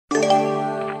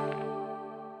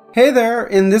Hey there,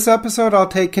 in this episode I'll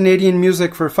take Canadian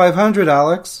music for 500,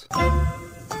 Alex.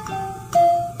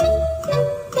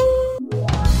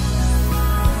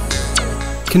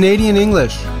 Canadian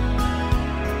English.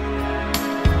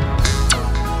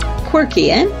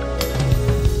 Quirky, eh?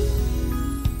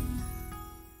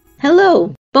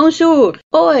 Hello, bonjour,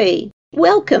 oi,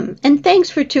 welcome, and thanks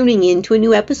for tuning in to a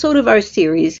new episode of our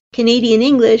series, Canadian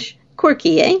English,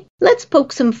 Quirky, eh? Let's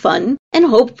poke some fun, and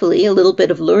hopefully a little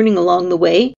bit of learning along the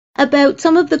way, about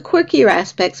some of the quirkier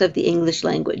aspects of the English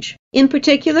language, in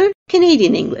particular,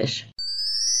 Canadian English.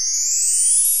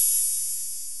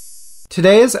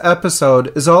 Today's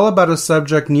episode is all about a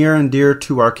subject near and dear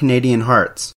to our Canadian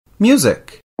hearts,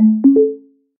 music.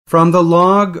 From the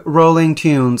log-rolling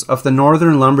tunes of the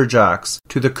Northern Lumberjacks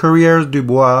to the Coureurs du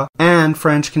Bois and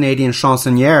French-Canadian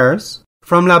chansonnières,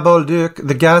 from La Bolduc,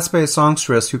 the Gaspé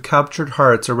songstress who captured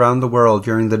hearts around the world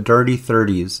during the dirty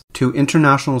 30s, to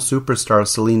international superstar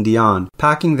Celine Dion,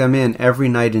 packing them in every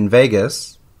night in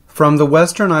Vegas, from the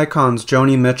Western icons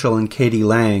Joni Mitchell and Katie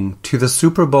Lang, to the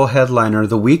Super Bowl headliner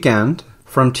The Weeknd,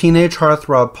 from teenage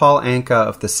heartthrob Paul Anka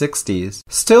of the 60s,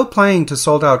 still playing to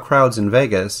sold-out crowds in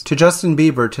Vegas, to Justin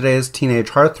Bieber, today's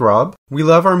teenage heartthrob, we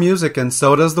love our music and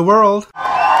so does the world.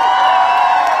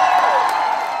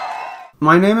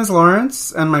 My name is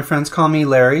Lawrence, and my friends call me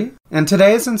Lauri, and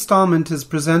today's installment is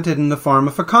presented in the form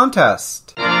of a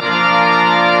contest.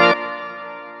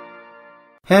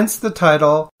 Hence the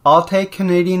title, I'll Take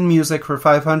Canadian Music for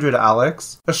 500,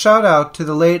 Alex, a shout-out to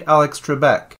the late Alex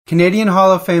Trebek, Canadian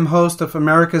Hall of Fame host of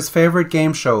America's favorite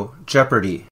game show,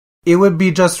 Jeopardy! It would be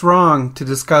just wrong to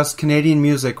discuss Canadian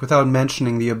music without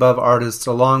mentioning the above artists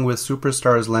along with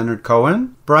superstars Leonard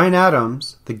Cohen, Bryan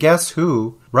Adams, The Guess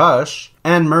Who, Rush,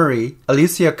 Anne Murray,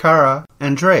 Alicia Cara,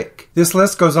 and Drake. This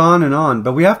list goes on,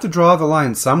 but we have to draw the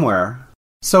line somewhere.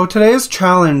 So today's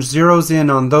challenge zeroes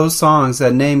in on those songs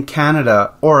that name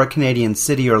Canada or a Canadian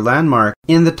city or landmark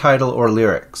in the title or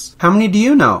lyrics. How many do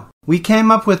you know? We came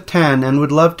up with 10 and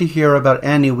would love to hear about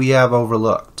any we have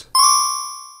overlooked.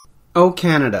 Oh,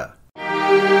 Canada.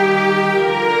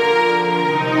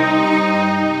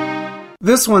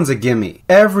 This one's a gimme.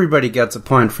 Everybody gets a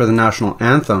point for the national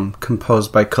anthem,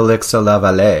 composed by Colloquial La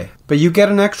Vallée. But you get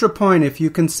an extra point if you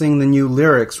can sing the new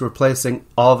lyrics replacing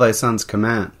All Thy Sons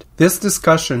Command. This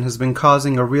discussion has been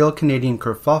causing a real Canadian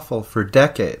kerfuffle for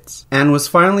decades, and was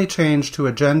finally changed to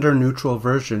a gender-neutral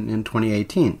version in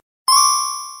 2018.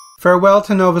 Farewell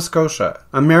to Nova Scotia,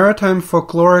 a maritime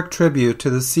folkloric tribute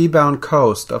to the sea-bound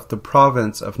coast of the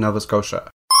province of Nova Scotia.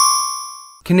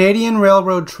 Canadian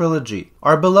Railroad Trilogy.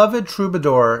 Our beloved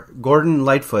troubadour, Gordon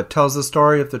Lightfoot, tells the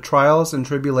story of the trials and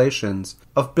tribulations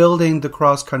of building the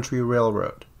cross-country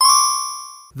railroad.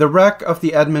 The wreck of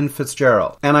the Edmund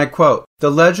Fitzgerald. And I quote, "The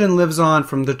legend lives on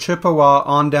from the Chippewa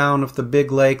on down of the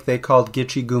big lake they called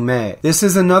Gitche Gumee. This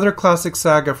is another classic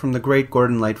saga from the great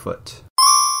Gordon Lightfoot."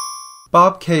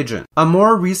 Bob Cajun, a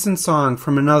more recent song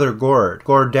from another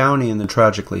Gord Downey in the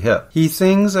Tragically Hip. He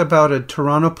sings about a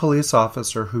Toronto police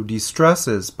officer who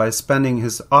distresses by spending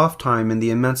his off time in the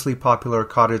immensely popular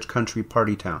cottage country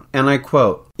party town. And I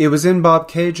quote, "It was in Bob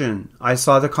Cajun I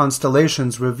saw the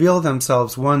constellations reveal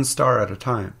themselves one star at a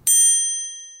time."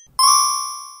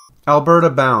 Alberta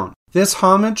Bound. This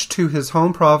homage to his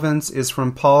home province is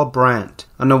from Paul Brandt,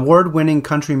 an award-winning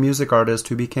country music artist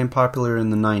who became popular in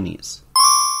the 90s.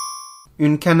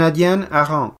 Une Canadienne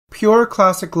errante, pure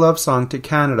classic love song to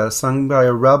Canada sung by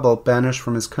a rebel banished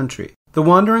from his country. The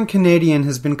Wandering Canadian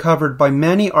has been covered by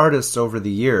many artists over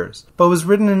the years, but was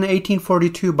written in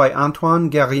 1842 by Antoine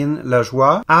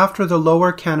Guérin-Lajoie after the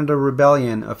Lower Canada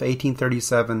Rebellion of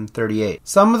 1837-38.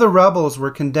 Some of the rebels were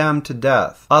condemned to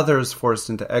death, others forced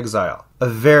into exile. A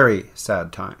very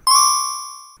sad time.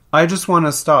 I Just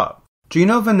Wanna Stop.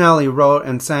 Gino Vanelli wrote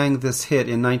and sang this hit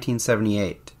in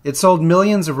 1978. It sold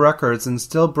millions of records and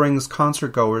still brings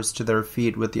concertgoers to their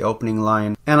feet with the opening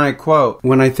line, and I quote,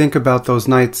 "When I think about those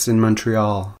nights in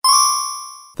Montreal."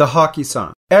 The hockey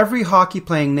song. Every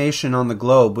hockey-playing nation on the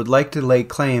globe would like to lay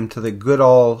claim to the good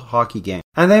old hockey game,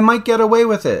 and they might get away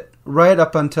with it, right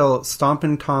up until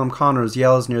Stompin' Tom Connors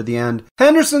yells near the end,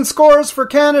 "Henderson scores for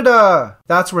Canada!"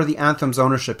 That's where the anthem's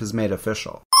ownership is made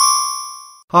official.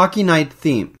 Hockey Night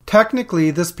Theme.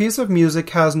 Technically, this piece of music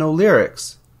has no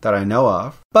lyrics that I know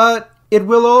of, but it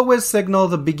will always signal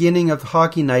the beginning of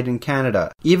Hockey Night in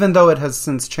Canada, even though it has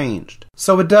since changed.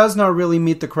 So it does not really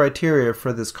meet the criteria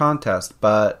for this contest,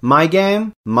 but my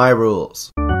game, my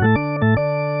rules.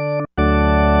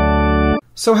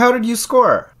 So how did you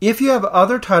score? If you have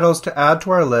other titles to add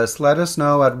to our list, let us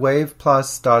know at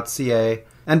Waveplus.ca,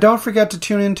 and don't forget to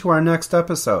tune in to our next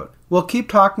episode. We'll keep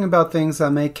talking about things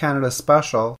that make Canada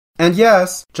special, And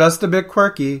yes, just a bit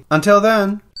quirky. Until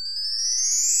then.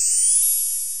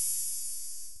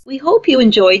 We hope you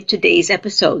enjoyed today's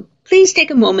episode. Please take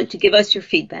a moment to give us your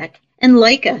feedback and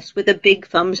like us with a big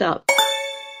thumbs up.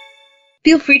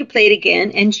 Feel free to play it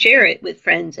again and share it with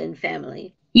friends and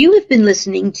family. You have been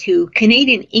listening to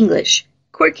Canadian English,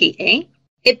 Quirky, eh?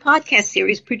 A podcast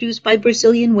series produced by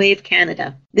Brazilian Wave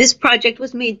Canada. This project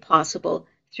was made possible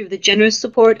through the generous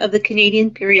support of the Canadian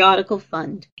Periodical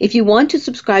Fund. If you want to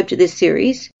subscribe to this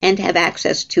series and have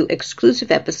access to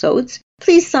exclusive episodes,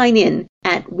 please sign in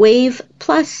at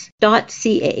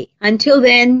Waveplus.ca. Until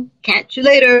then, catch you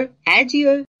later.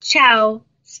 Adieu. Ciao.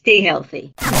 Stay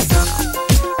healthy.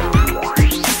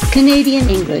 Canadian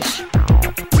English.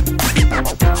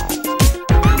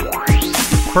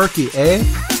 Quirky, eh?